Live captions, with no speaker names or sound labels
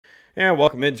And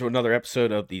welcome into another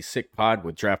episode of the Sick Pod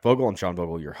with Draft Vogel. I'm Sean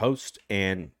Vogel, your host,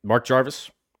 and Mark Jarvis,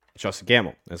 Justin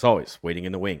Gamble, as always, waiting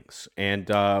in the wings. And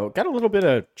got a little bit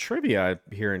of trivia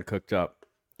here and cooked up.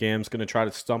 Gam's going to try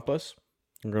to stump us.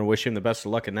 I'm going to wish him the best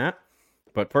of luck in that.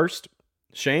 But first,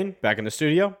 Shane, back in the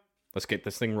studio. Let's get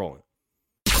this thing rolling.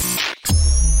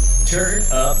 Turn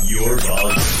up your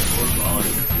volume.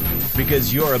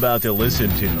 Because you're about to listen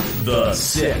to The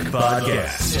Sick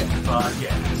Podcast.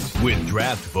 With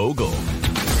Draft Vogel.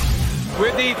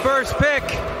 With the first pick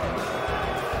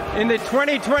in the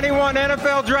 2021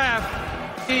 NFL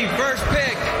Draft. The first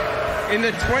pick in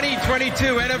the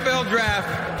 2022 NFL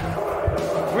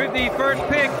Draft. With the first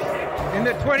pick in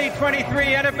the 2023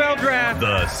 NFL Draft.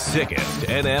 The sickest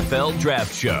NFL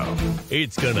Draft Show.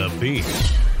 It's gonna be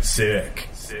sick.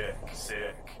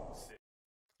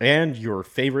 And your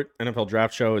favorite NFL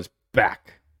draft show is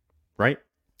back, right?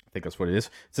 I think that's what it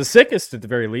is. It's the sickest at the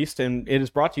very least, and it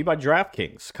is brought to you by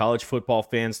DraftKings. College football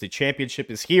fans, the championship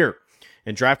is here,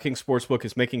 and DraftKings Sportsbook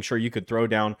is making sure you could throw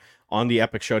down on the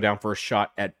epic showdown for a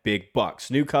shot at big bucks.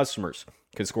 New customers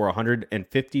can score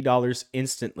 $150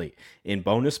 instantly in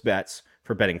bonus bets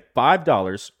for betting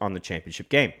 $5 on the championship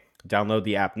game. Download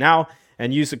the app now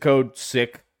and use the code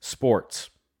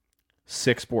SICKSPORTS.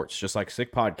 Sick Sports, just like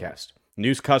Sick Podcast.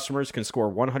 New customers can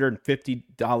score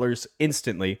 $150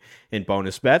 instantly in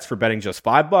bonus bets for betting just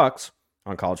 $5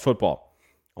 on college football.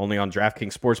 Only on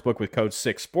DraftKings Sportsbook with code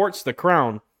SICKSPORTS. The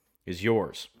crown is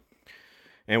yours.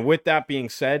 And with that being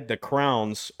said, the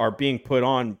crowns are being put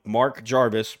on Mark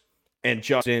Jarvis and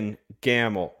Justin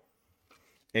Gamble.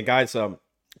 And guys,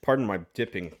 pardon my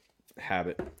dipping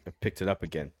habit. I picked it up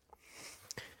again.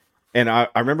 And I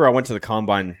remember I went to the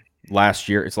Combine last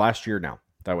year. It's last year now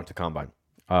that I went to Combine.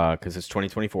 Because it's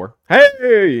 2024.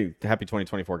 Hey! Happy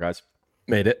 2024, guys.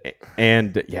 Made it.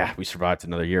 And yeah, we survived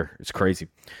another year. It's crazy.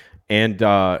 And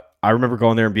I remember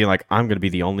going there and being like, I'm going to be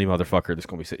the only motherfucker that's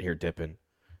going to be sitting here dipping.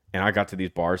 And I got to these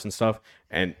bars and stuff,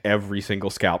 and every single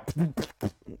scalp.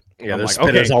 Yeah, there's like,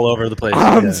 spinners all over the place.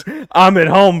 I'm at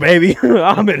home, baby.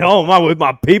 I'm at home. I'm with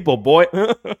my people, boy.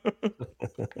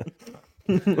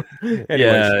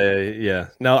 Yeah.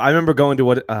 No, I remember going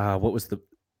to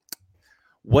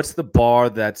what's the bar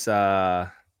that's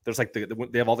there's like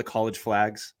they have all the college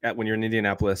flags at when you're in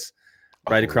Indianapolis,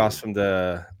 right across from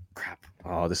the crap.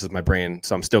 Oh, this is my brain,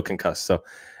 so I'm still concussed. So,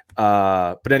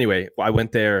 but anyway, I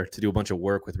went there to do a bunch of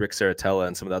work with Rick Saratella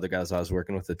and some of the other guys I was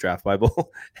working with at Draft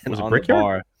Bible. And was it on Brick the Yard?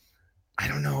 bar, I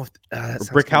don't know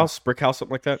if Brick House,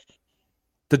 something like that.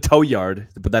 The Tow Yard,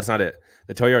 but that's not it.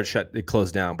 The Tow Yard it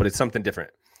closed down, but it's something different.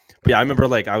 But yeah, I remember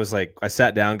I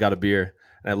sat down, got a beer.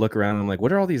 And I look around and I'm like,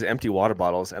 what are all these empty water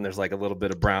bottles? And there's like a little bit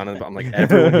of brown. And I'm like,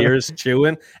 everyone here is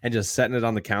chewing and just setting it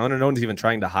on the counter. No one's even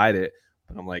trying to hide it.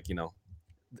 But I'm like,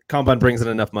 Combine brings in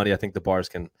enough money. I think the bars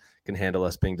can handle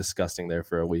us being disgusting there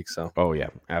for a week. So. Oh, yeah.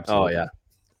 Absolutely.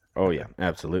 Oh, yeah.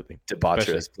 Absolutely.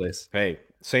 Debaucherous place. Hey,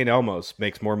 St. Elmo's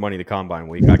makes more money the Combine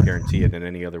week. I guarantee it than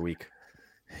any other week.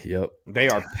 Yep. They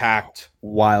are packed.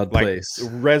 Wild place.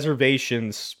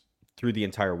 Reservations through the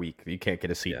entire week. You can't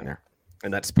get a seat in there.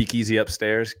 And that speakeasy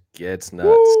upstairs gets nuts.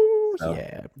 Woo, so.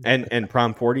 Yeah. And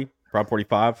Prom 40, Prom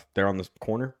 45, they're on the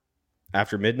corner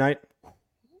after midnight.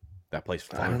 That place.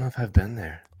 I don't know if I've been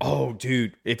there. Oh,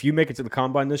 dude. If you make it to the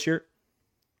Combine this year,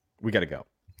 we got to go.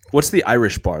 What's the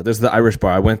Irish bar? There's the Irish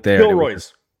bar. I went there.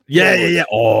 Kilroy's. Yeah.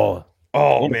 Oh,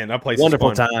 man, that place wonderful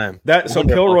is fun. Time. So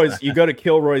Kilroy's, you go to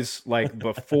Kilroy's like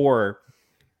before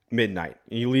midnight.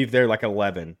 And you leave there like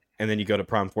 11, and then you go to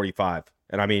Prom 45.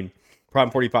 And I mean, Prom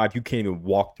 45, you can't even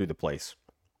walk through the place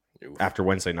after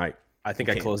Wednesday night. I think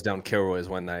I closed down Kilroy's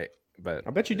one night, but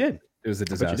I bet you did. It was a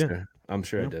disaster. I'm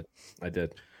sure I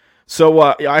did. So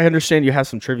I understand you have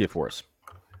some trivia for us.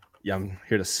 Yeah, I'm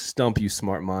here to stump you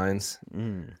smart minds,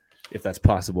 if that's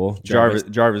possible. Jarvis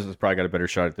has probably got a better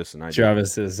shot at this than I do.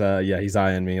 Jarvis is, he's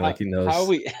eyeing me like he knows.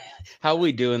 How are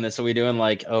we doing this? Are we doing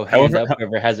like, hand up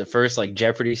whoever has it first, like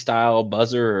Jeopardy style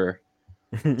buzzer? Or...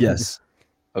 Yes.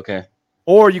 Okay.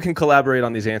 Or you can collaborate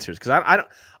on these answers because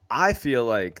I feel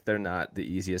like they're not the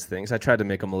easiest things. I tried to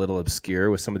make them a little obscure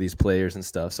with some of these players and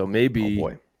stuff. So maybe,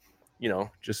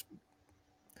 just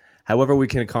however we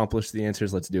can accomplish the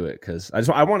answers, let's do it. Because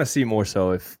I want to see more so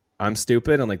if I'm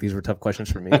stupid and like these were tough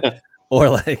questions for me, or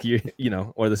like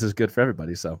or this is good for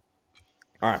everybody. So,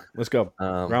 all right, let's go.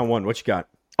 Round one. What you got?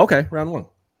 Okay, round one.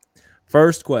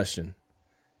 First question.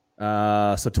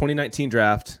 So 2019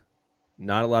 draft.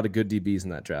 Not a lot of good DBs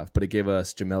in that draft, but it gave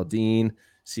us Jamel Dean,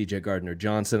 C.J.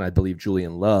 Gardner-Johnson, I believe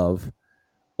Julian Love.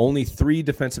 Only 3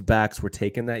 defensive backs were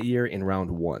taken that year in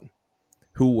round 1.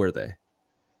 Who were they?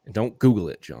 And don't Google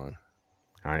it, John.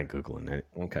 I ain't Googling it.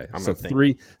 Okay. I'm So gonna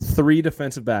think. three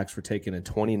defensive backs were taken in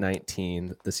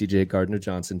 2019. The CJ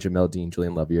Gardner-Johnson, Jamel Dean,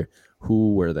 Julian Lovier.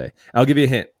 Who were they? I'll give you a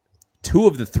hint. 2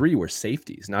 of the 3 were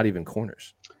safeties, not even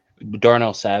corners.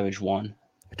 Darnell Savage won.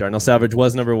 Darnell Savage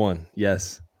was number 1.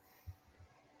 Yes.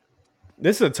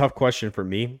 This is a tough question for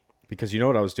me because you know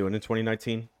what I was doing in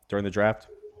 2019 during the draft?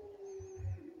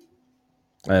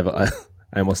 I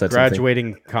almost said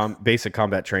Graduating basic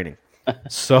combat training.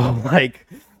 So like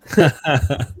This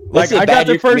is a I bad got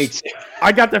the year for me, first too.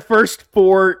 I got the first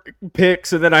 4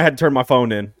 picks and then I had to turn my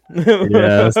phone in. something.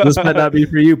 Yes, this might not be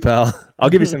for you, pal. I'll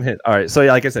give you some hint. All right. So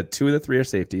like I said, 2 of the 3 are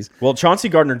safeties. Well, Chauncey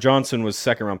Gardner-Johnson was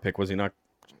 2nd round pick, was he not,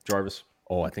 Jarvis?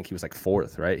 Oh, I think he was like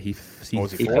 4th, right? He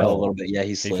was He fell. fell a little bit. Yeah,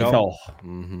 he slid. fell?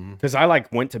 Mm-hmm. Because I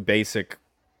like went to basic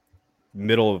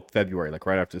middle of February, like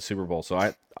right after the Super Bowl. So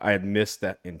I had missed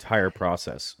that entire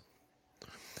process.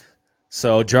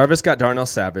 So Jarvis got Darnell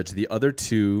Savage. The other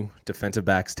 2 defensive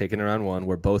backs taken in round 1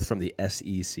 were both from the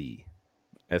SEC.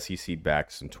 SEC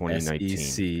backs in 2019.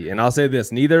 SEC. And I'll say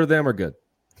this, neither of them are good.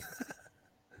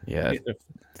 Yeah, Neither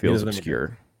feels of them are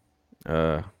obscure.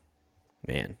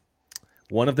 Man.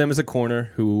 One of them is a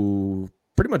corner who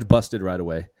pretty much busted right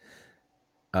away.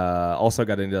 Also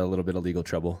got into a little bit of legal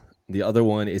trouble. The other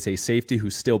one is a safety who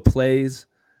still plays,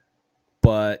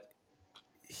 but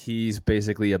he's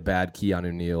basically a bad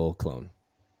Keanu Neal clone.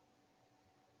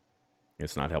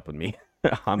 It's not helping me.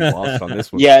 I'm lost on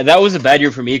this one. Yeah, that was a bad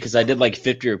year for me because I did like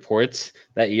 50 reports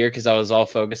that year because I was all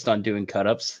focused on doing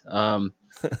cut-ups. I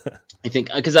think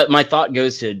because my thought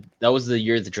goes to that was the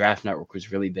year the Draft Network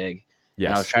was really big. Yes.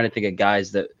 And I was trying to think of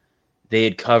guys that they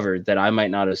had covered that I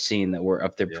might not have seen that were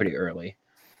up there pretty early.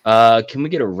 Can we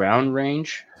get a round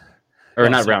range? Or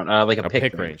not round, like a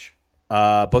pick range.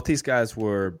 Both these guys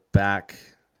were back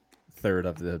 3rd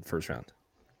of the first round.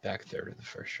 Back 3rd of the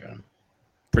first round.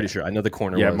 Pretty sure. I know the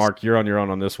corner Yeah, was. Mark, you're on your own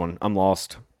on this one. I'm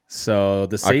lost. So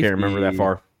the safety I can't remember that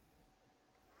far.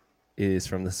 is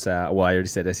from the South. Well, I already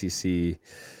said SEC.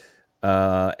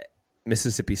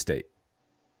 Mississippi State.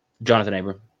 Jonathan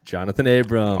Abram. Jonathan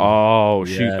Abram. Oh,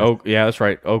 shoot. Yeah. Oh, yeah, that's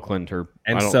right. Oakland. And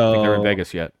I don't so- think they're in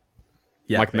Vegas yet.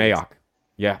 Yeah, Mike Vegas. Mayock.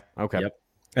 Yeah, okay. Yep.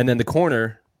 And then the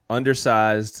corner,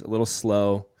 undersized, a little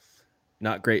slow,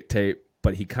 not great tape,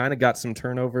 but he kind of got some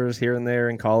turnovers here and there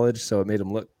in college, so it made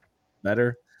him look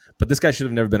better. But this guy should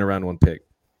have never been a round 1 pick.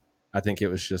 I think it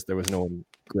was just there was no one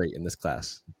great in this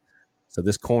class. So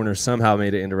this corner somehow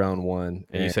made it into round 1.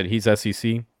 And you said he's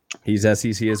SEC? He's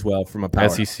SEC as well from a power.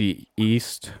 SEC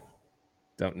East?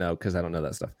 Don't know because I don't know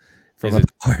that stuff. Is From it-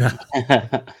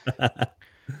 a power.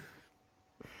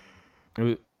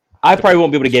 I probably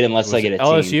won't be able to get it unless Was I get it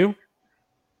a team. LSU?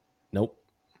 Nope.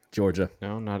 Georgia.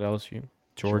 No, not LSU.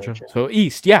 Georgia. So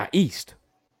East. Yeah, East.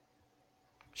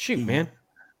 Shoot, man.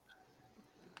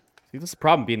 See, this is the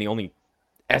problem being the only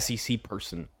SEC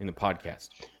person in the podcast.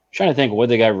 Trying to think, what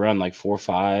did the guy run? Like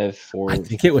 4.5, 4, I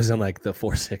think it was in like the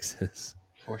 4.6s.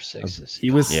 4.6s. He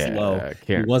was Yeah, slow. I He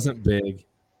can't- wasn't big.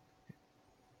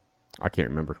 I can't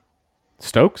remember.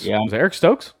 Stokes? Yeah. Was it Eric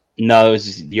Stokes? No, it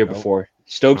was the year Nope. before.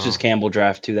 Stokes was Oh. Campbell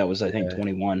draft too. That was, I think, Okay.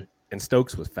 21. And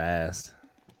Stokes was fast.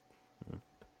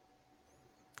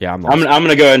 Yeah, I'm I'm lost.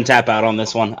 gonna go ahead and tap out on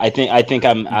this one. I think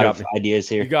I'm out got of me. ideas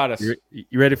here. You got us.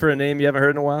 You ready for a name you haven't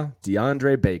heard in a while?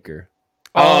 DeAndre Baker.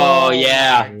 Oh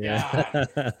yeah.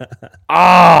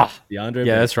 Ah! DeAndre Yeah, Baker.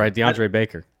 that's right. DeAndre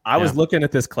Baker. I was Yeah. looking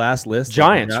at this class list.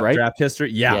 Giants, draft, right? Draft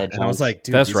history. Yeah. Yeah, And I was Giants. like,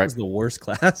 dude, That's this right. is the worst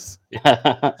class.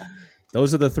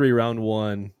 Those are the 3 round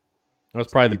 1. That was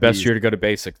probably the best year to go to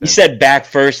basic. You Then. said back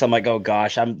first. I'm like, oh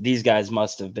gosh, these guys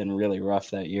must have been really rough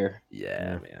that year.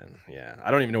 Yeah, man. Yeah.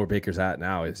 I don't even know where Baker's at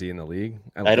now. Is he in the league?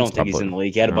 I don't think he's probably- in the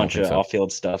league. He had a I don't bunch think of so.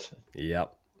 off-field stuff.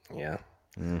 Yep. Yeah.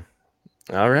 Mm.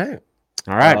 All right.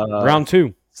 All right, Uh, round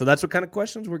 2. So that's what kind of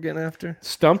questions we're getting after.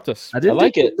 Stumped us. I didn't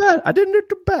like do it. too bad. I didn't do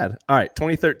too bad. All right.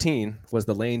 2013 was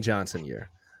the Lane Johnson year.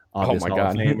 Obvious my Hall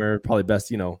God. of Famer, probably best,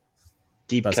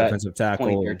 Deep best cut. offensive tackle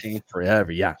 2013.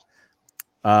 forever. Yeah.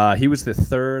 He was the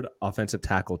 3rd offensive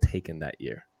tackle taken that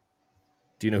year.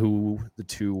 Do you know who the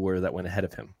 2 were that went ahead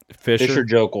of him? Fisher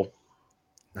Jokel.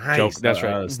 Nice. Joke, that's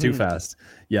right. That was too Mhm. fast.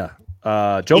 Yeah.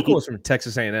 Jokel was from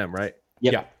Texas A&M, right?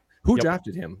 Yep. Yeah. Who Yep.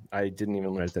 drafted him? I didn't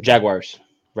even write that down. Jaguars,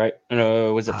 right?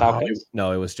 No, was it Falcons?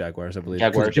 No, it was Jaguars, I believe.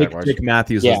 Jaguars. 'Cause Jake, Jaguars. Jake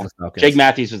Matthews Yeah. was the Falcons. Jake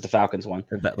Matthews was the Falcons one,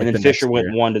 And, that, like, and then the Fisher next went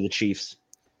year. 1 to the Chiefs.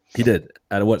 He did.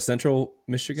 At what, Central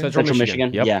Michigan? Central Central Michigan.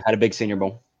 Michigan. Yep. Yeah, had a big Senior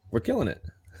Bowl. We're killing it.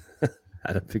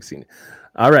 At a big scene.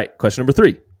 All right. Question number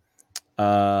 3.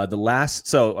 The last.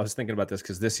 So I was thinking about this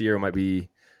because this year we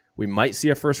might see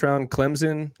a first round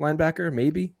Clemson linebacker,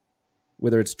 maybe,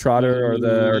 whether it's Trotter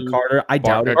or Carter. I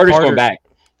doubt it. Carter's Carter- going back.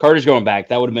 Carter's going back.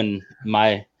 That would have been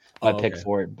my my pick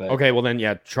for it. But Okay, well then,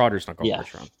 yeah, Trotter's not going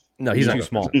first round. No, he's too not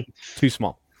small. Too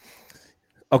small.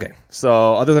 Okay,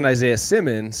 so other than Isaiah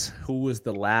Simmons, who was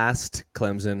the last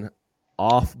Clemson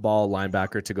off-ball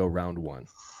linebacker to go round 1?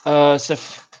 So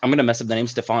I'm gonna mess up the name.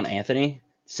 Stephon Anthony,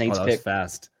 Saints That was pick.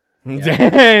 fast.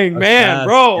 Dang, man, fast,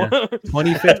 bro. yeah.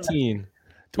 2015.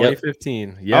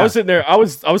 2015. Yeah. I was sitting there. I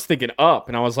was thinking up,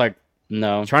 and I was like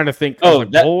No. trying to think. I was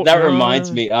like, that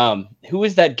reminds me. Who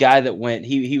was that guy that went?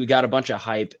 He got a bunch of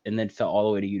hype and then fell all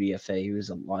the way to UDFA. He was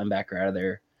a linebacker out of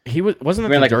there. He wasn't He that ran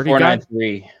the like dirty guy?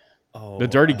 4.93. Oh, The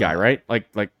dirty guy, right? Like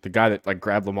the guy that like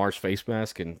grabbed Lamar's face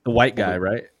mask and the white guy,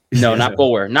 right? No, not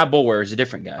Bulwer. Not Bulwer. Is a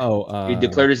different guy. Oh, he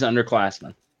declared as an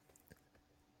underclassman.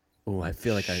 Oh, I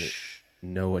feel like I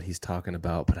know what he's talking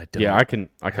about, but I don't. yeah, I can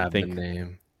have think the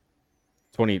name.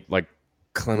 20 like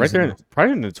Clemson. right there,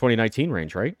 probably in the 2019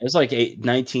 range, right? It was like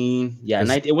 19. Yeah,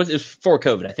 19, it was before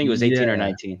COVID. I think it was 18 or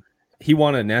 19. He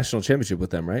won a national championship with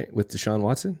them, right? With Deshaun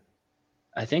Watson.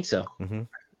 I think so. Mm-hmm.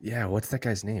 Yeah, what's that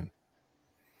guy's name?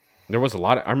 There was a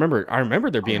lot of. I remember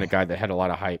there being a guy that had a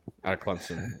lot of hype out of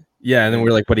Clemson. Yeah, and then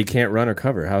we're like, but he can't run or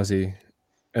cover. How's he?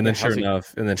 And then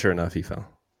Yeah, sure enough, he fell.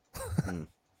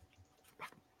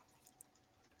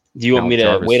 Do you want me to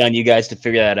Jarvis. wait on you guys to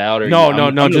figure that out? Or No, I'm no,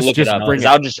 gonna just look it up, bring 'cause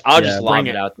it. I'll just lob bring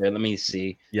it it. out there. Let me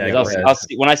see. Yeah, I'll, go ahead. I'll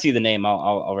see when I see the name.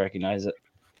 I'll recognize it.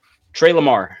 Trey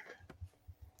Lamar.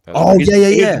 Oh, He's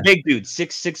yeah. a big dude,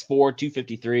 6'4",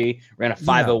 253, ran a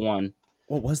 501.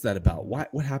 What was that about? What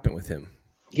happened with him?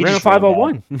 He ran a just ran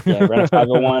 501. bad. Yeah, ran a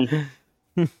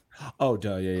 501. Oh,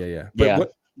 duh, yeah.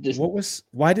 But Yeah.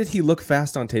 why did he look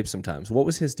fast on tape sometimes? What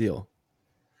was his deal?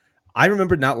 I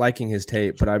remember not liking his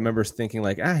tape, but I remember thinking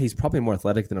like, he's probably more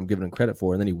athletic than I'm giving him credit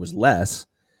for, and then he was less.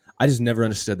 I just never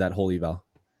understood that whole eval.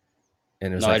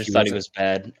 And it was No, I just thought he was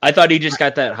bad. I thought he just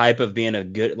got that hype of being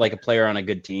a player on a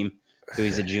good team. So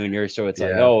he's a junior, so it's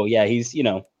like, oh yeah, he's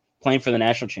playing for the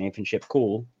national championship.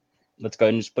 Cool. Let's go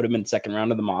ahead and just put him in the second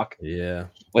round of the mock. Yeah.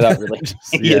 Without really,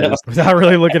 Without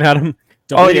really looking at him.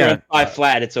 five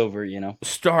flat, it's over.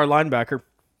 Star linebacker,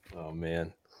 Oh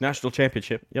man. national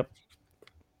championship. Yep.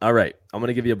 All right. I'm going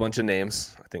to give you a bunch of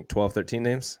names. I think 12, 13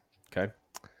 names. Okay.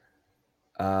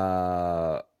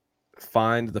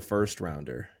 Find the first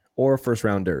rounder or first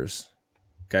rounders.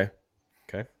 Okay.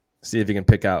 Okay. See if you can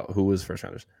pick out who was first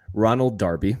rounders. Ronald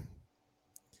Darby,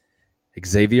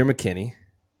 Xavier McKinney,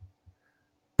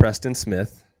 Preston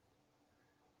Smith,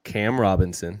 Cam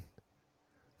Robinson,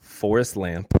 Forrest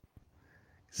Lamp,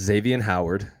 Xavier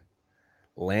Howard,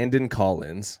 Landon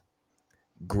Collins,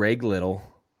 Greg Little,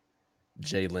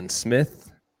 Jalen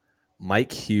Smith,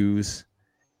 Mike Hughes,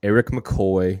 Eric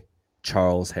McCoy,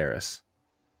 Charles Harris.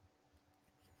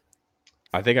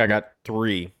 I think I got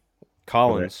 3.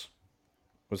 Collins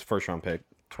was the first round pick,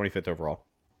 25th overall.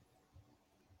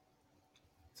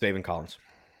 David Collins.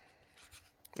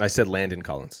 I said Landon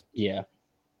Collins. Yeah.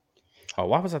 Oh,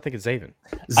 why was I thinking Zaven?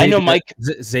 I know Mike.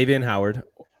 Xavier Howard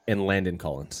and Landon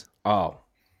Collins. Oh,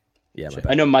 Yeah, my I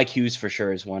bad. know Mike Hughes for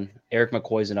sure is one. Eric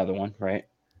McCoy's another one, right?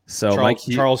 So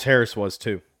Charles Harris was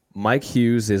too. Mike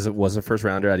Hughes was a first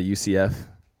rounder out of UCF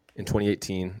in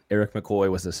 2018. Eric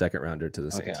McCoy was the second rounder to the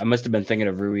Saints. Okay, I must have been thinking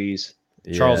of Ruiz.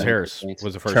 Charles Yeah. Harris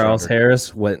was the first Charles rounder.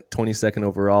 Harris went 22nd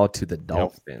overall to the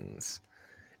Dolphins.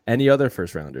 Any other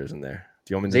first rounders in there?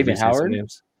 Do you want me to Xavier give you some Howard?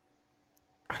 names?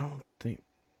 I don't think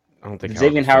Did Howard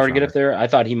Xavier was Howard first get up rounder. there? I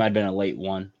thought he might have been a late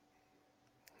one.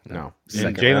 No. Second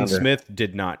And Jalen rounder. Smith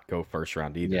did not go first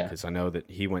round either Yeah. because I know that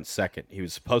he went second. He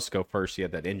was supposed to go first. He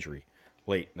had that injury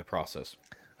late in the process.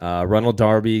 Ronald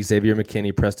Darby, Xavier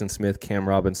McKinney, Preston Smith, Cam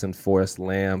Robinson, Forrest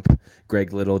Lamp,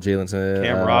 Greg Little, Jalen Smith.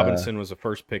 Cam Robinson was the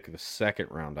first pick of the second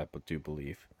round, I do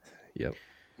believe. Yep.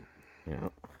 Yeah.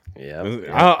 Yeah.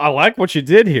 I like what you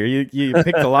did here. You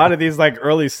picked a lot of these like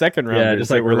early second rounders just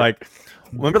that like were like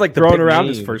Remember like the thrown big around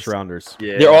as names? first rounders.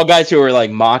 Yeah. They're all guys who were like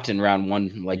mocked in round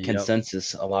one, like Yep.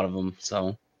 consensus. A lot of them.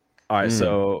 So All right.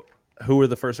 So who were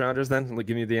the first rounders then? Like,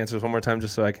 give me the answers one more time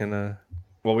just so I can.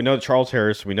 Well, we know Charles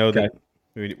Harris. We know Okay.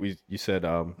 that you said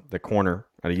the corner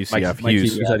out of UCF Mike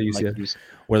Hughes. Hughes out of Mike UCF. Hughes.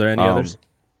 Were there any others?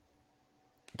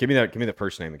 Give me the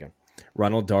first name again.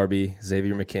 Ronald Darby,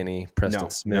 Xavier McKinney, Preston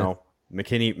Smith. No.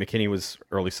 McKinney was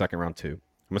early second round too.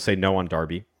 I'm gonna say no on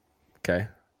Darby. Okay.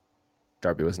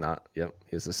 Darby was not. Yep.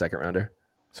 He was the second rounder.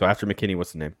 So after McKinney,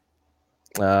 what's the name?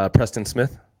 Preston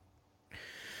Smith.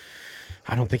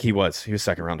 I don't think he was. He was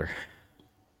second rounder.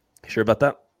 Sure about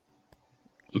that?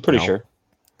 I'm pretty No. sure.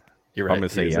 You're I'm right.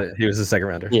 gonna say He was the second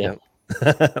rounder. Yeah.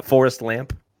 Yep. Forrest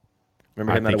Lamp.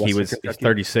 Remember I him out of think he Western was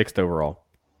Kentucky? 36th overall.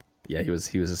 Yeah, he was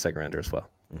a second rounder as well.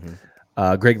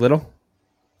 Mm-hmm. Greg Little,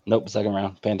 Nope, second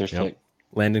round. Panthers Yep. pick.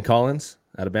 Landon Collins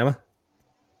out of Bama.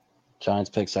 Giants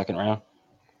pick second round.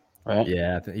 right?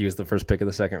 Yeah, he was the first pick of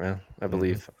the second round, I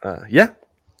believe. Yeah,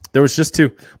 there was just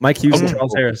two: Mike Hughes and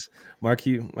Charles Harris. Mike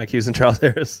Hughes and Charles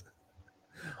Harris.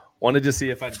 Wanted to see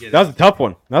if I'd get That was a tough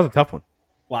one.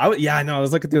 Well, I know. I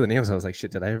was looking through the names. I was like,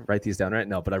 shit, did I write these down right?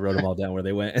 No, but I wrote them all down where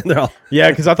they went, and they're all. Yeah,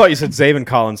 because I thought you said Zaven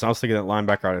Collins. And I was thinking that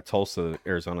linebacker out of Tulsa, that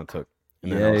Arizona took.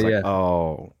 And then I was like,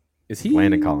 oh, is he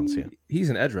Landon Collins? Yeah, he's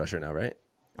an edge rusher now, right?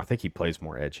 I think he plays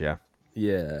more edge. Yeah,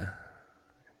 Yeah,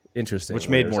 interesting. which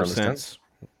made more sense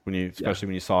especially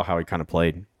when you saw how he kind of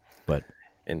played. But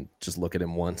and just look at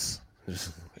him once,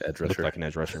 just edge looked rusher. like an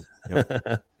edge rusher.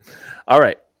 Yep. All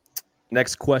right,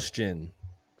 next question.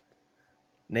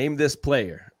 Name this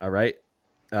player. All right.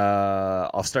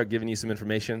 I'll start giving you some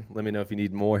information. Let me know if you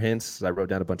need more hints. I wrote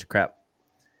down a bunch of crap.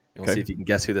 We'll see if you can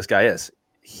guess who this guy is.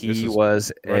 He was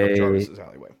in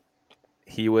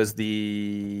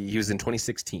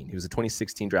 2016. He was a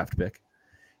 2016 draft pick.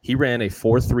 He ran a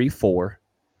 4.34,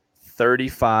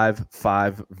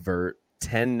 35.5 vert,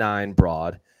 10.9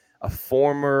 broad. A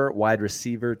former wide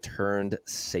receiver turned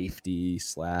safety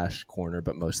 / corner,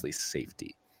 but mostly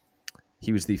safety.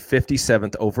 He was the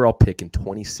 57th overall pick in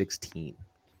 2016.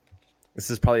 This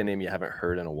is probably a name you haven't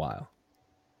heard in a while.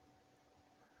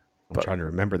 I'm trying to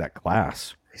remember that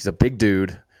class. He's a big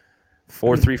dude.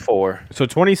 4.34. So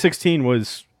 2016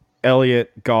 was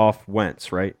Elliott, Goff,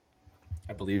 Wentz, right?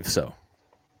 I believe so.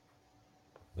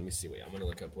 Let me see. Wait, I'm going to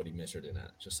look up what he measured in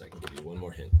at, just so I can give you one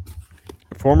more hint.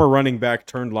 Former running back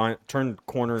turned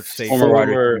corner, safety. Former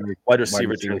wide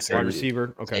receiver turned safety. Wide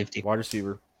receiver. Okay. Safety. Wide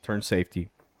receiver turned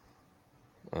safety.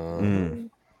 57th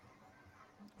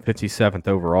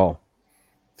overall.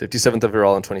 57th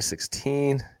overall in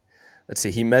 2016. Let's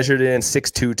see. He measured in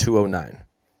 6'2", 209.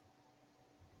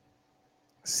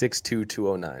 6'2",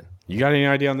 209. You got any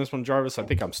idea on this one, Jarvis? I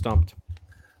think I'm stumped.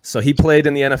 So he played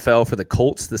in the NFL for the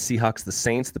Colts, the Seahawks, the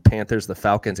Saints, the Panthers, the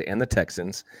Falcons, and the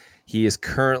Texans. He is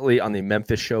currently on the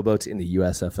Memphis Showboats in the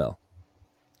USFL.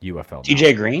 UFL.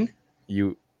 TJ Green?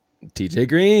 TJ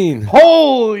Green.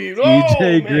 Holy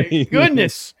TJ Green.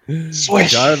 Goodness.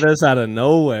 Swish. Jarvis out of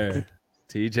nowhere.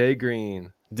 TJ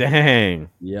Green. Dang.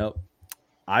 Yep.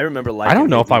 I remember I don't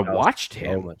know if I watched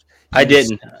him. much. I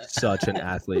didn't. Such an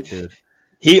athlete, dude.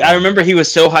 I remember he was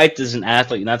so hyped as an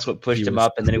athlete, and that's what pushed He him was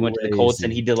up. And then he went to the Colts, crazy.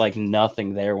 and he did like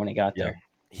nothing there when he got Yeah. there.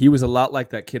 He was a lot like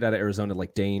that kid out of Arizona,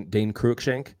 like Dane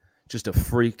Cruikshank. Just a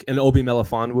freak. And Obi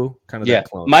Melifonwu, kind of Yeah, that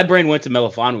clone. my brain went to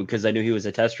Melifonwu because I knew he was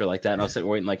a tester like that, and I was sitting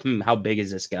waiting like, how big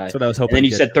is this guy? That's what I was hoping. And then to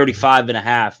you get. said 35 and a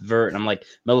half vert, and I'm like,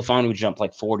 Melifonwu jumped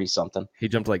like 40 something. He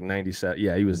jumped like 97.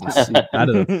 Yeah, he was out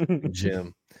of the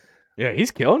gym. Yeah, he's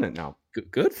killing it now.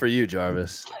 Good for you,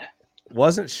 Jarvis.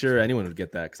 Wasn't sure anyone would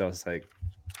get that because I was like,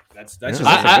 that's just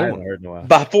I haven't heard in a while.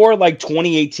 Before like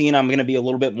 2018, I'm gonna be a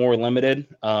little bit more limited.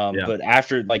 But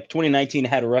after like 2019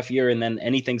 had a rough year, and then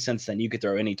anything since then, you could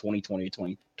throw any 2020,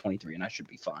 2023, and I should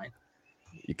be fine.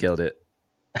 You killed it.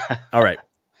 All right.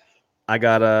 I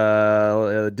got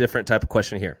a different type of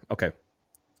question here. Okay.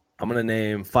 I'm going to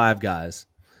name 5 guys.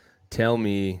 Tell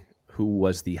me who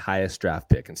was the highest draft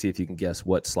pick and see if you can guess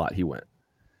what slot he went.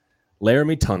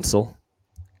 Laramie Tunsil,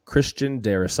 Christian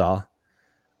Darrisaw,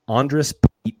 Andres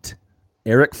Pete,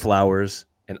 Eric Flowers,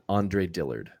 and Andre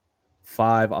Dillard.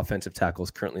 5 offensive tackles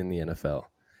currently in the NFL.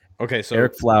 Okay, so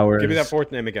Eric Flowers. give me that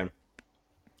fourth name again.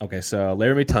 Okay, so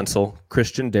Laramie Tunsil,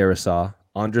 Christian Darrisaw,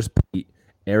 Andres Pete,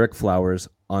 Eric Flowers,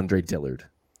 Andre Dillard.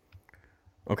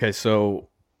 Okay, so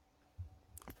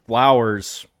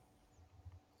Flowers.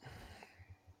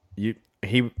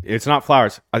 It's not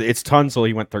Flowers. It's Tunsil.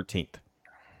 He went 13th.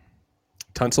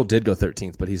 Tunsil did go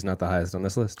 13th, but he's not the highest on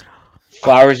this list.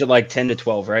 Flowers at like 10 to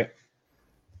 12, right?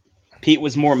 Pete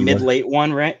was more mid-late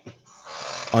one, right?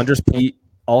 Andres Pete,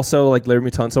 also like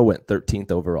Laramie Tunsil, went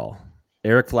 13th overall.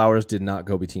 Eric Flowers did not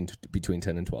go between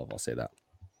 10 and 12. I'll say that.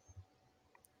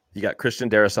 You got Christian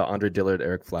Darrisaw, Andre Dillard,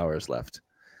 Eric Flowers left.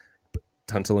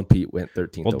 Tunsil and Pete went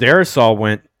 13th. Well, overall. Darrisaw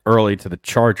went early to the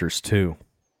Chargers too.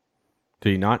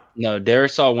 Did he not? No,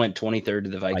 Darrisaw went 23rd to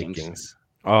the Vikings.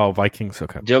 Oh, Vikings.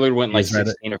 Okay. Dillard went like He's right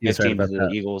 16 or he's right 15 to about the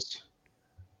that. Eagles.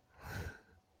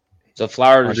 So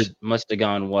Flowers must have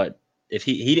gone what? If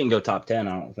he didn't go top 10,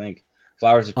 I don't think.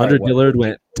 Flowers is Andre probably Dillard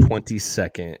went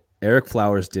 22nd. Eric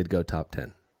Flowers did go top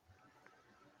 10.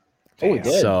 Oh, he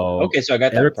did. So Okay, so I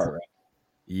got that Eric- part right.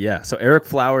 Yeah, so Eric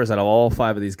Flowers, out of all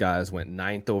 5 of these guys, went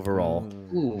 9th overall.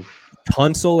 Ooh.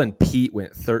 Tunsil and Pete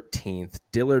went 13th.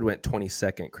 Dillard went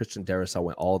 22nd. Christian Darrisaw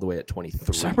went all the way at 23.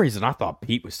 For some reason, I thought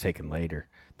Pete was taken later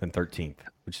than 13th,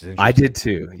 which is interesting. I did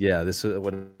too. Yeah, this was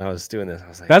when I was doing this. I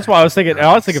was like, That's why I was thinking.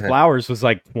 I was thinking Flowers. Flowers was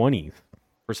like 20th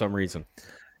for some reason.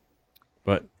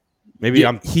 But Maybe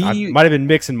Yeah, I might have been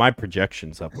mixing my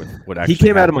projections up with what actually He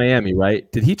came out of happened. Miami, right?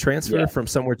 Did he transfer Yeah. from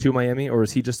somewhere to Miami, or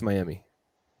was he just Miami?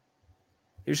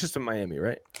 He was just in Miami,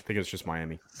 right? I think it's just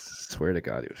Miami. Swear to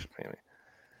God, he was just Miami.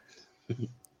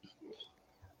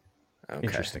 Okay.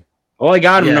 Interesting. Well, I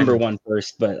got him Yeah, number I know. 1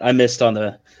 first, but I missed on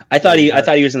the. I thought he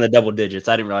was in the double digits.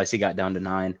 I didn't realize he got down to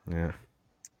 9. Yeah.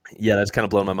 Yeah, that's kind of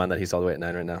blown my mind that he's all the way at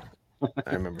 9 right now.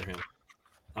 I remember him.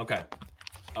 Okay.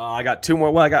 I got 2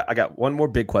 more. Well, I got one more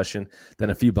big question, then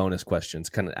a few bonus questions,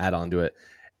 kind of add on to it.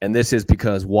 And this is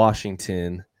because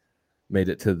Washington made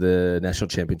it to the national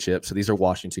championship. So these are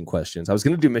Washington questions. I was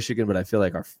going to do Michigan, but I feel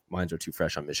like our minds are too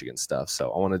fresh on Michigan stuff.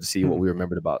 So I wanted to see what we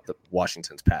remembered about the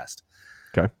Washington's past.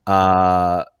 Okay.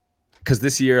 Because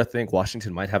this year, I think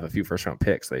Washington might have a few first-round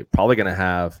picks. They're probably going to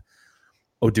have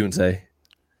Odunze,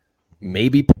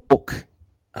 maybe Polk,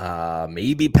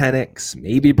 maybe Penix,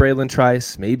 maybe Braylon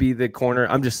Trice, maybe the corner.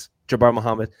 I'm just Jabbar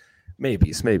Muhammad.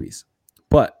 Maybes.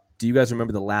 But do you guys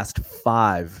remember the last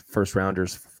 5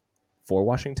 first-rounders for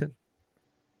Washington?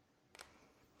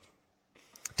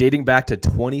 Dating back to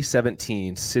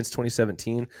 2017, since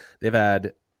 2017, they've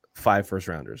had 5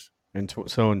 first-rounders. And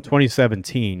so in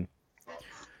 2017,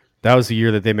 that was the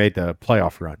year that they made the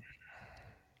playoff run.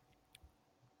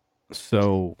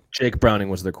 So Jake Browning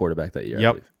was their quarterback that year.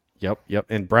 I believe. Yep.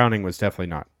 And Browning was definitely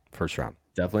not first round.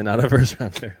 Definitely not a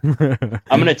first-rounder.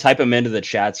 I'm gonna type them into the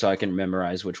chat so I can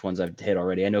memorize which ones I've hit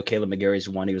already. I know Caleb McGarry's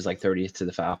one. He was like 30th to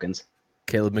the Falcons.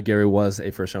 Caleb McGarry was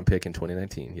a first-round pick in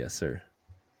 2019. Yes, sir.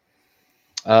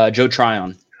 Joe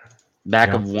Tryon, back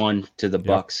Yeah. of 1 to the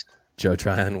Bucks. Joe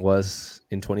Tryon was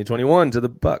in 2021 to the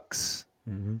Bucks.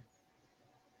 Mm-hmm.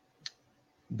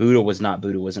 Buddha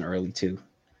wasn't early too,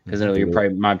 because I know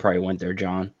mine probably went there,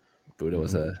 John. Buddha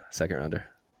was a second-rounder.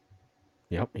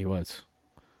 Yep, he was.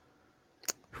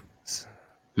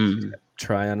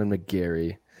 Tryon and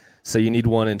McGarry. So you need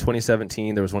one in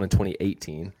 2017. There was one in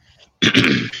 2018.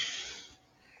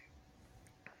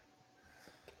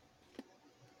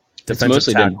 It's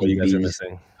mostly been tackle you guys are DBs.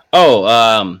 missing.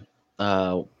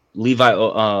 Levi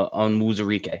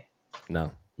Onwuzurike.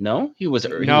 No, He was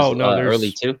there's-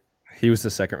 early too. he was the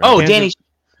second Oh,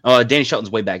 round. Danny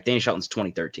Shelton's way back. Danny Shelton's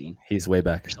 2013, He's way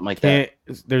back. something like that.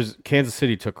 There's Kansas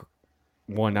City took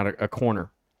one out of a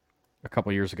corner a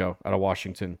couple years ago out of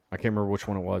Washington. I can't remember which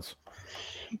one it was.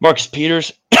 Marcus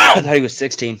Peters. I thought he was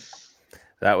 16.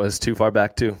 That was too far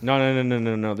back too.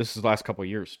 No. This is the last couple of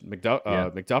years.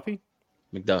 McDuffie?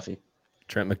 McDuffie.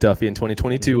 Trent McDuffie in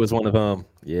 2022 was one of them.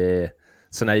 Yeah.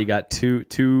 So now you got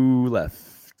two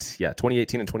left. Yeah,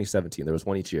 2018 and 2017. There was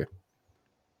one each year.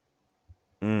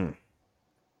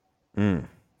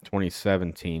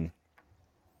 2017.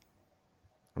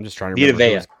 I'm just trying to Vita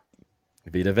remember.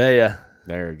 Vea. Vita Vea.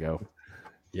 There you go.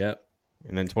 Yep.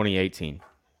 And then 2018.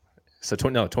 So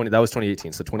 20. That was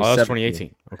 2018. So 2017. Oh, that was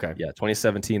 2018. Okay. Yeah,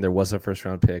 2017. There was a first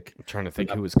round pick. I'm trying to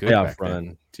think who was good Playoff back run.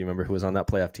 then. Do you remember who was on that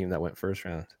playoff team that went first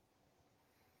round?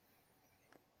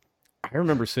 I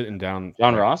remember sitting down.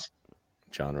 John Ross.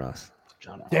 John Ross.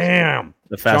 Damn.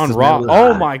 The John fastest Ross. man Oh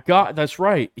alive. my God, that's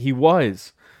right. He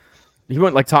was. He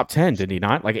went like top 10, did he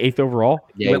not? Like 8th overall.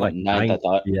 Yeah, he went ninth, I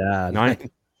thought. Yeah, 9th.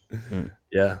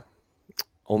 yeah.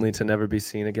 Only to never be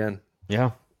seen again.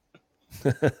 Yeah.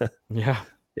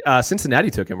 Yeah. Cincinnati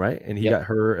took him, right? And he Yep. got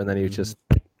hurt, and then he just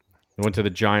He went to the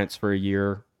Giants for a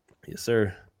year. yes,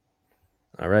 sir.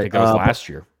 All I right. think that was last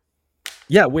year.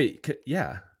 Yeah. Wait.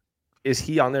 Yeah. Is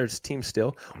he on their team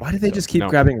still? Why did they So, just keep no.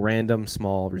 grabbing random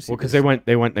small receivers? Well, because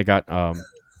they got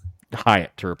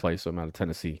Hyatt to replace him out of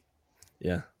Tennessee.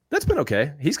 Yeah, that's been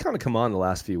okay. He's kind of come on the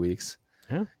last few weeks.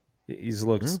 Yeah. He's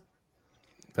looked Yeah.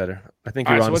 better. I think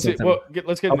All you're right, on so something.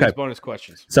 let's get into Okay. these bonus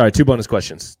questions. Sorry, 2 bonus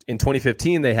questions. In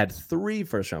 2015, they had 3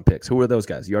 first-round picks. Who were those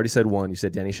guys? You already said one. You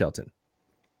said Danny Shelton.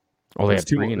 Oh, they There's had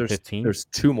 3 in there's- 15? There's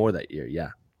 2 more that year. Yeah,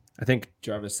 I think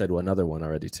Jarvis said another one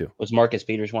already too. Was Marcus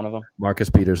Peters one of them? Marcus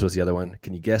Peters was the other one.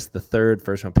 Can you guess the 3rd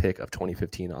first-round pick of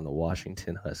 2015 on the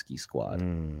Washington Husky squad?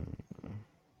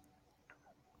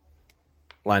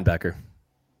 Linebacker.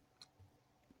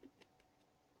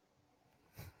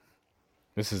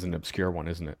 This is an obscure one,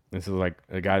 isn't it? This is like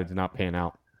a guy that did not pan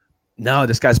out. No,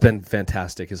 this guy's been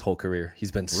fantastic his whole career.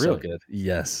 He's been so Really? good.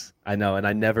 Yes, I know, and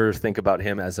I never think about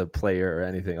him as a player or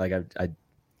anything. Like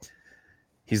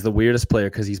he's the weirdest player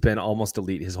because he's been almost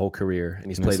elite his whole career, and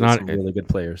he's It's played not- with some really good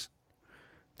players.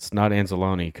 It's not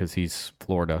Anzalone because he's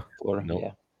Florida. Florida. Nope.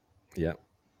 Yeah. Yeah,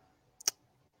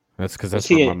 That's because that's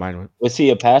Was he- where my mind went. Was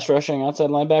he a pass rushing outside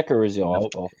linebacker or is he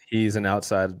off ball? he's an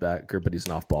outside backer, but he's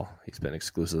an off ball. He's been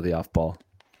exclusively off ball.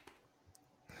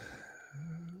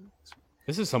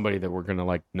 This is somebody that we're gonna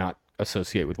like not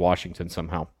associate with Washington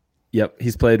somehow. Yep,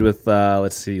 he's played with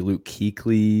let's see, Luke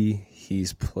Kuechly.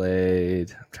 He's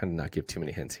played. I'm trying to not give too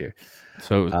many hints here.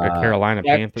 So Carolina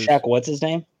Panthers. Shaq, what's his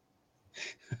name?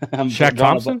 Shaq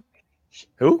Thompson?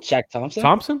 Who? Shaq Thompson?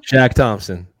 Shaq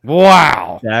Thompson.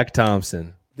 Wow. Shaq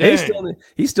Thompson. Dang.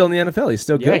 He's still in the NFL. He's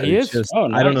still Yeah, good. he It's is. just, Oh,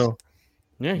 nice. I don't know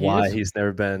Yeah, why is. he's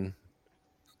never been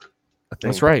a thing.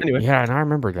 That's right. Anyway. Yeah, and I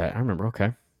remember that.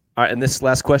 Okay. All right, and this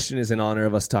last question is in honor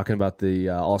of us talking about the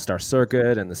All-Star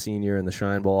Circuit and the Senior and the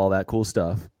Shrine Bowl, all that cool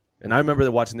stuff. And I remember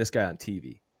watching this guy on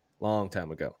TV long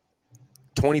time ago.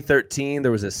 2013,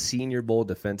 there was a Senior Bowl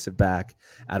defensive back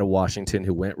out of Washington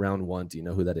who went round 1. Do you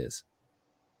know who that is?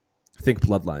 Think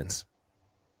Bloodlines.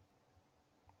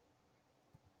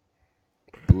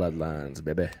 Bloodlines,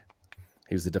 baby.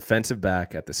 He was the defensive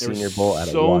back at the Senior Bowl out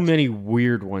of so Washington. many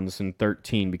weird ones in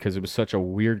 13 because it was such a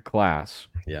weird class.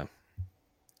 Yeah.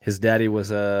 His daddy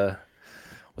was a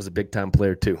big time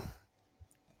player too.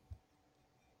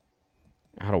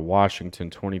 Out of Washington,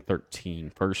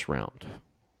 2013, first round.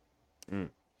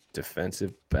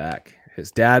 Defensive back.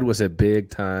 His dad was a big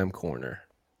time corner.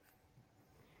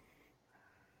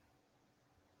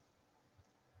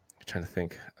 I'm trying to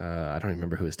think. I don't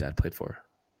remember who his dad played for.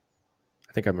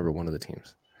 I think I remember one of the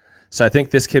teams. So I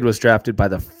think this kid was drafted by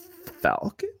the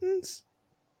Falcons.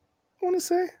 I want to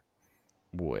say.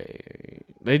 Wait,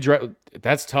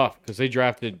 that's tough because they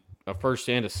drafted a first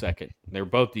and a second. They were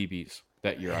both DBs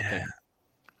that year, I think.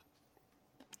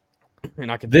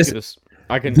 And I can think of this.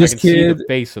 I can see the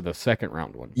face of the second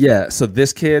round one. Yeah, so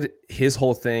this kid, his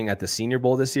whole thing at the Senior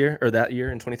Bowl this year, or that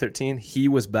year in 2013, he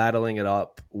was battling it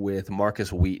up with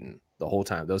Marcus Wheaton the whole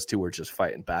time. Those two were just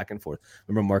fighting back and forth.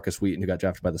 Remember Marcus Wheaton, who got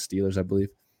drafted by the Steelers, I believe?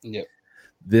 Yep.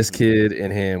 This kid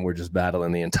and him were just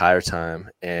battling the entire time.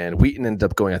 And Wheaton ended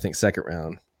up going, I think, second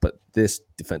round. But this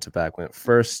defensive back went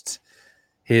first.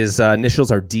 His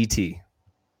initials are DT.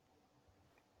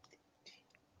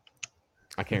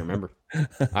 I can't remember.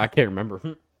 I can't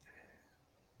remember.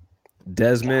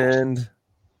 Desmond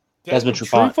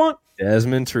Trufant.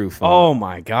 Desmond Trufant. Oh,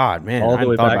 my God, man. All I the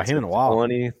way haven't thought back about him in a while.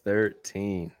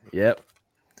 2013. Yep.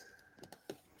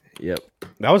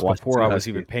 That was Washington before I was Huskies.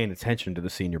 even paying attention to the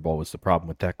Senior Bowl was the problem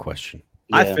with that question.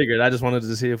 I Yeah. figured. I just wanted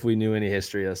to see if we knew any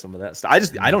history of some of that stuff.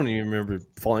 I don't even remember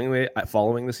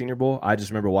following the Senior Bowl. I just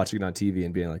remember watching it on TV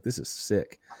and being like, "This is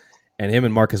sick." And him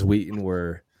and Marcus Wheaton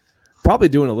were probably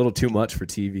doing a little too much for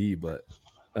TV, but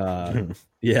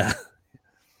yeah.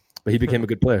 But he became a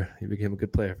good player. He became a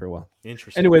good player for a while.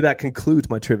 Interesting. Anyway, that concludes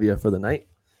my trivia for the night.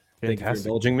 Thank you for Fantastic.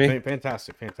 indulging me.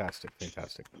 Fantastic.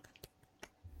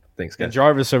 Thanks, And guys.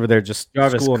 Jarvis over there just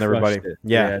schooling everybody. crushed it.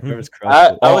 Yeah. Jarvis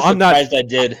crushed it. I was I'm not- surprised I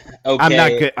did. Okay. I'm not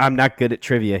good. I'm not good at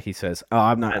trivia. He says. Oh,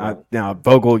 I'm not. Now,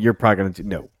 Vogel, you're probably gonna do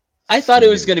no. I thought it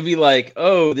was going to be like,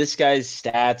 oh, this guy's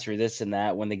stats or this and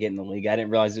that when they get in the league. I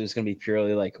didn't realize it was going to be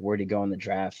purely like where'd he go in the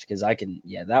draft because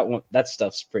that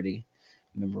stuff's pretty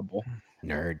memorable.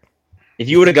 Nerd. If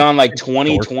you would have gone like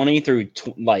 2020 through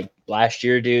like last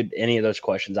year, dude, any of those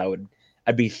questions,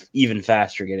 I'd be even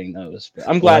faster getting those. But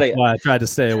I'm glad That's why I tried to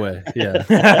stay away. Yeah.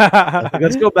 Get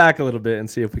Let's go back a little bit and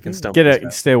see if we can stump this guy.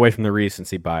 Stay away from the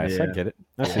recency bias. I Yeah. get it.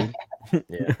 I see.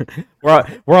 Yeah.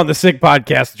 We're on the Sick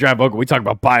Podcast, Drive Vogel. We talk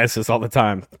about biases all the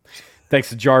time. Thanks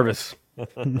to Jarvis. Yeah,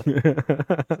 well,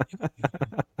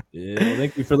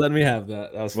 thank you for letting me have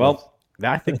that. That was fun. Well,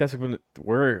 I think that's when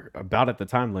we're about at the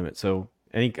time limit. So,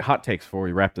 any hot takes before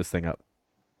we wrap this thing up?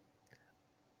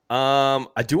 I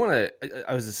do want to.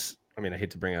 I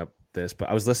hate to bring up this, but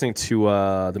I was listening to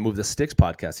the Move the Sticks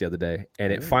podcast the other day,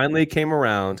 and it finally came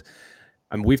around.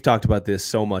 We've talked about this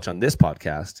so much on this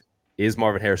podcast. Is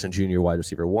Marvin Harrison Jr. wide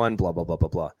receiver 1? Blah blah blah blah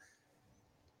blah.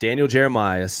 Daniel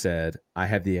Jeremiah said, "I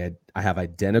have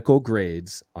identical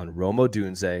grades on Rome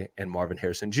Odunze and Marvin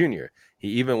Harrison Jr." He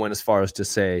even went as far as to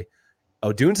say,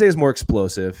 Odunze is more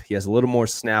explosive. He has a little more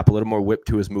snap, a little more whip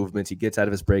to his movements. He gets out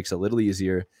of his breaks a little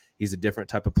easier. He's a different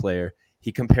type of player.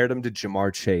 He compared him to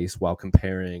Jamar Chase while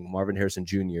comparing Marvin Harrison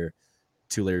Jr.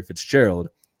 to Larry Fitzgerald.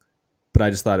 But I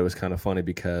just thought it was kind of funny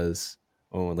because,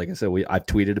 like I said, I've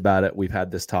tweeted about it. We've had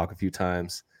this talk a few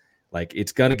times. Like,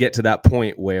 it's going to get to that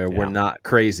point where we're not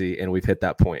crazy, and we've hit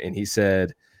that point. And he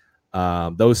said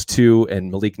those two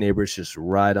and Malik Neighbors just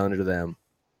right under them.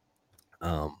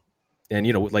 And,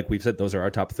 like we've said, those are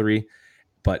our top 3.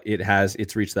 But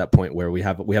it's reached that point where we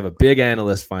have a big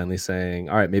analyst finally saying,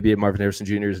 all right, maybe Marvin Harrison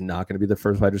Jr. is not going to be the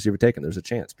first wide receiver taken. There's a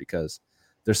chance because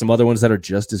there's some other ones that are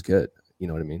just as good. You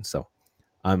know what I mean? So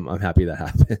I'm happy that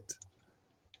happened.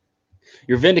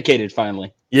 You're vindicated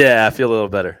finally. Yeah, I feel a little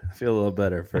better.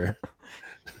 For.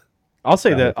 I'll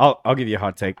say that I'll give you a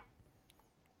hot take,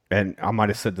 and I might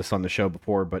have said this on the show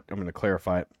before, but I'm going to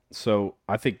clarify it. So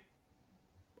I think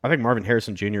I think Marvin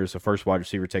Harrison Jr. is the first wide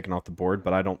receiver taken off the board,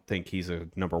 but I don't think he's a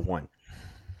number one.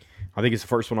 I think he's the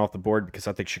first one off the board because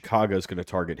I think Chicago is going to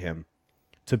target him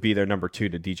to be their number 2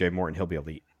 to DJ Moore, and he'll be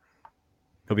elite.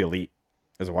 He'll be elite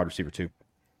as a wide receiver too.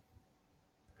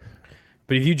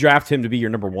 But if you draft him to be your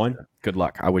number 1, good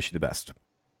luck. I wish you the best.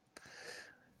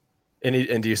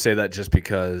 And do you say that just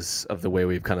because of the way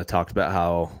we've kind of talked about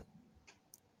how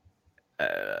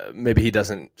maybe he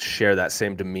doesn't share that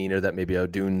same demeanor that maybe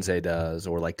Odunze does,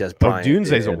 or like Des Bryant?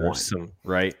 Odunze's a 1,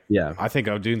 right? Yeah, I think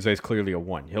Odunze's clearly a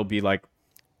 1. He'll be like,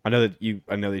 I know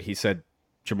that he said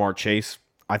Jamar Chase.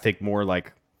 I think more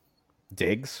like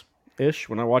Diggs-ish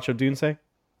when I watch Odunze.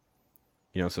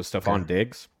 So Stephon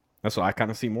Diggs. That's what I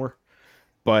kind of see more.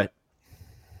 But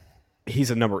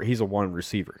he's a 1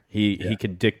 receiver. He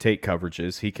can dictate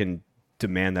coverages. He can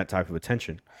demand that type of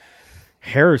attention.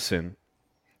 Harrison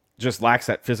just lacks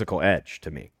that physical edge to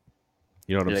me.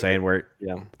 You know what I'm saying? Where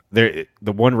the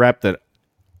one rep that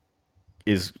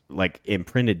is like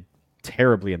imprinted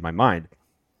terribly in my mind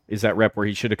is that rep where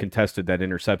he should have contested that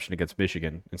interception against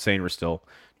Michigan, and Sainer still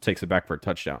takes it back for a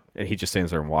touchdown, and he just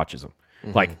stands there and watches him.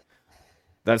 Mm-hmm. Like,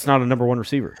 that's not a number 1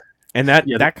 receiver. And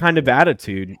that kind of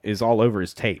attitude is all over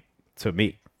his tape to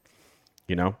me,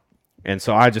 And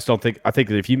so I just don't think – I think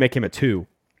that if you make him a 2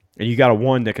 and you got a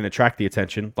 1 that can attract the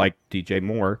attention, like DJ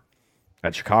Moore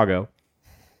at Chicago,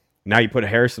 now you put a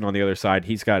Harrison on the other side,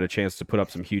 he's got a chance to put up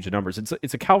some huge numbers.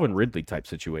 It's a Calvin Ridley type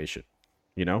situation,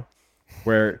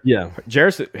 where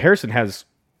Harrison has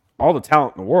all the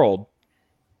talent in the world,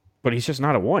 but he's just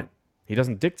not a 1. He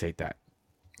doesn't dictate that.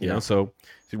 So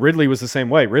Ridley was the same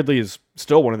way. Ridley is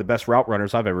still one of the best route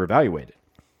runners I've ever evaluated.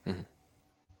 Mm-hmm.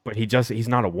 But he's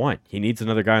not a 1. He needs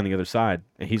another guy on the other side,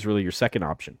 and he's really your second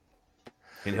option.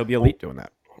 And he'll be elite doing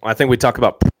that. I think we talk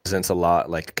about presence a lot.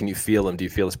 Like, can you feel him? Do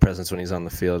you feel his presence when he's on the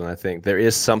field? And I think there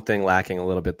is something lacking a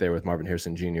little bit there with Marvin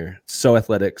Harrison Jr. So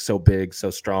athletic, so big,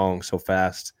 so strong, so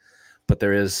fast. But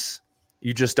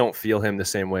you just don't feel him the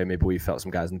same way maybe we felt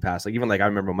some guys in the past. Like, even I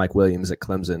remember Mike Williams at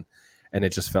Clemson. And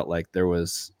it just felt like there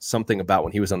was something about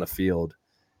when he was on the field,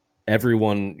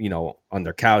 everyone, on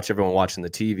their couch, everyone watching the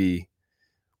TV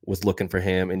was looking for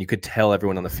him. And you could tell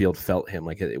everyone on the field felt him,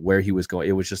 like where he was going.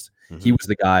 It was just, He was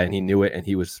the guy, and he knew it. And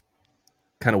he was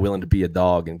kind of willing to be a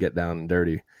dog and get down and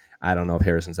dirty. I don't know if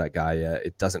Harrison's that guy yet.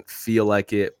 It doesn't feel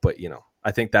like it, but,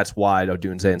 I think that's why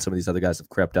Odunze and some of these other guys have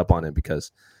crept up on him,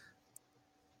 because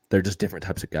they're just different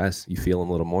types of guys. You feel them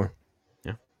a little more.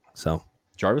 Yeah. So,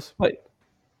 Jarvis?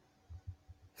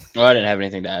 Well, I didn't have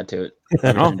anything to add to it.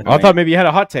 I thought maybe you had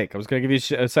a hot take. I was going to give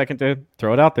you a second to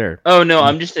throw it out there. Oh, no,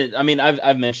 I've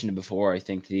mentioned it before. I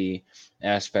think the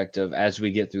aspect of, as we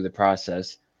get through the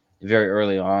process very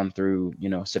early on through,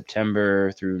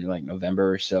 September through like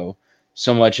November or so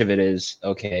much of it is,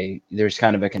 okay, there's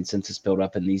kind of a consensus build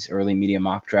up, and these early media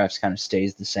mock drafts kind of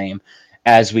stays the same.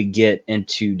 As we get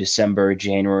into December,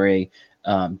 January,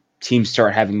 teams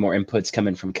start having more inputs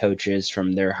coming from coaches,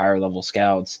 from their higher level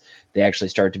scouts. They actually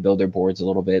start to build their boards a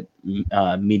little bit.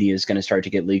 Media is going to start to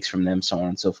get leaks from them, so on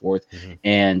and so forth. Mm-hmm.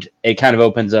 And it kind of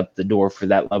opens up the door for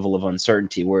that level of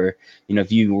uncertainty where,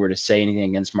 if you were to say anything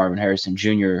against Marvin Harrison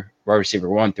Jr., wide receiver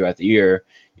 1 throughout the year,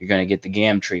 you're going to get the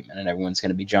GAM treatment, and everyone's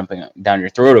going to be jumping down your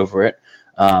throat over it.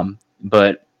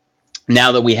 But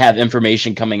now that we have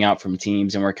information coming out from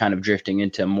teams and we're kind of drifting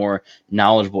into a more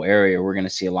knowledgeable area, we're going to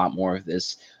see a lot more of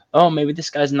this. Oh, maybe this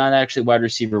guy's not actually wide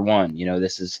receiver 1.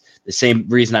 This is the same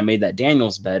reason I made that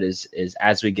Daniels bet is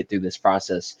as we get through this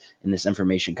process and this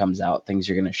information comes out, things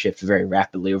are going to shift very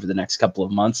rapidly over the next couple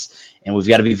of months. And we've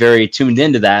got to be very tuned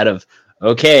into that of,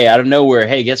 okay, out of nowhere,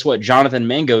 hey, guess what? Jonathan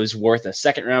Mango's worth a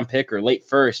 2nd-round pick or late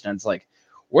first. And it's like,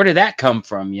 where did that come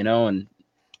from? And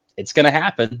it's going to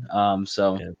happen.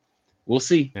 We'll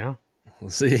see. Yeah, we'll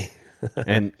see.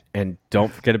 and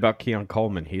don't forget about Keon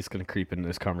Coleman. He's going to creep into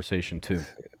this conversation too.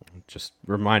 Just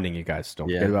reminding you guys, don't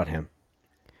forget about him.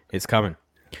 It's coming.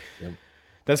 Yep.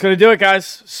 That's going to do it,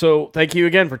 guys. So thank you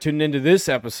again for tuning into this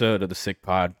episode of the Sick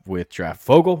Pod with Draft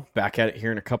Vogel. Back at it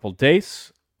here in a couple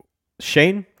days.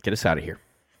 Shane, get us out of here.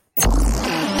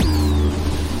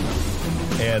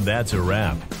 And that's a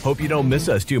wrap. Hope you don't miss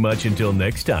us too much until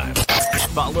next time.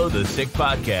 Follow the Sick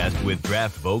Podcast with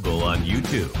Draft Vogel on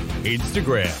YouTube,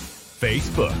 Instagram,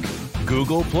 Facebook,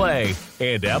 Google Play,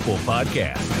 and Apple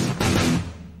Podcasts.